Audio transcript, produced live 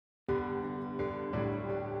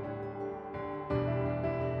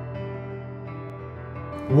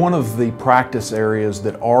One of the practice areas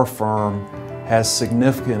that our firm has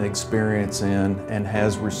significant experience in and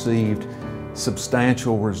has received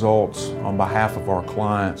substantial results on behalf of our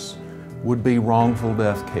clients would be wrongful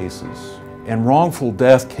death cases. And wrongful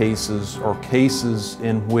death cases are cases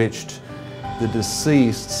in which the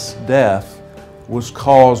deceased's death was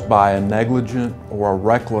caused by a negligent or a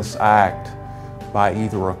reckless act by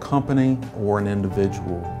either a company or an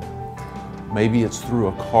individual. Maybe it's through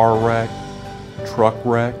a car wreck, truck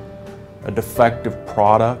wreck, a defective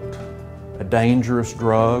product, a dangerous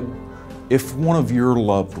drug. If one of your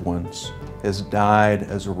loved ones has died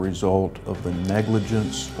as a result of the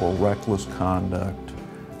negligence or reckless conduct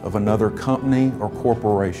of another company or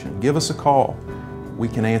corporation, give us a call. We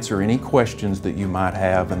can answer any questions that you might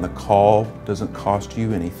have, and the call doesn't cost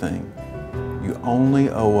you anything. You only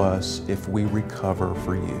owe us if we recover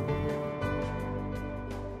for you.